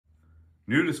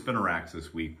New to Spinner Racks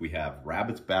this week, we have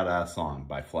Rabbids Badass Song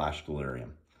by Flash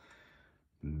Delirium.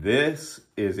 This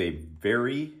is a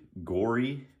very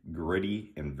gory,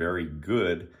 gritty, and very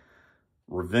good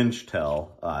revenge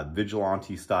tale,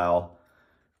 vigilante style.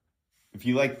 If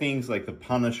you like things like The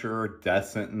Punisher, Death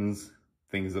Sentence,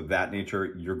 things of that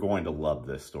nature, you're going to love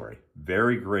this story.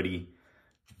 Very gritty,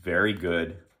 very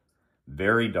good,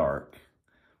 very dark.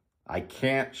 I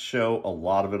can't show a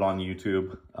lot of it on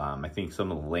YouTube. I think some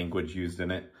of the language used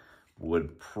in it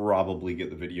would probably get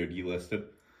the video delisted.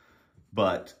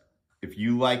 But if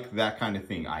you like that kind of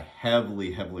thing, I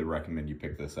heavily recommend you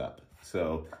pick this up.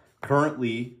 So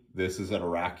currently, this is at a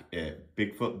rack at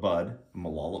Bigfoot Bud,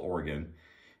 Molalla, Oregon,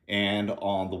 and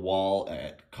on the wall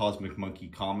at Cosmic Monkey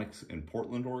Comics in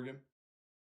Portland, Oregon.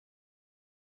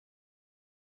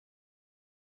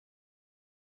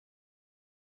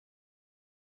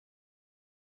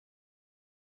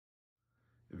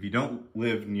 If you don't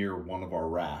live near one of our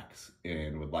racks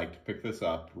and would like to pick this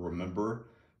up, remember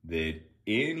that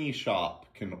any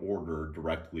shop can order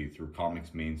directly through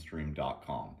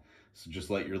comicsmainstream.com. So just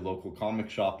let your local comic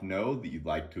shop know that you'd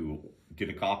like to get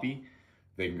a copy.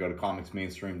 They can go to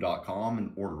comicsmainstream.com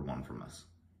and order one from us.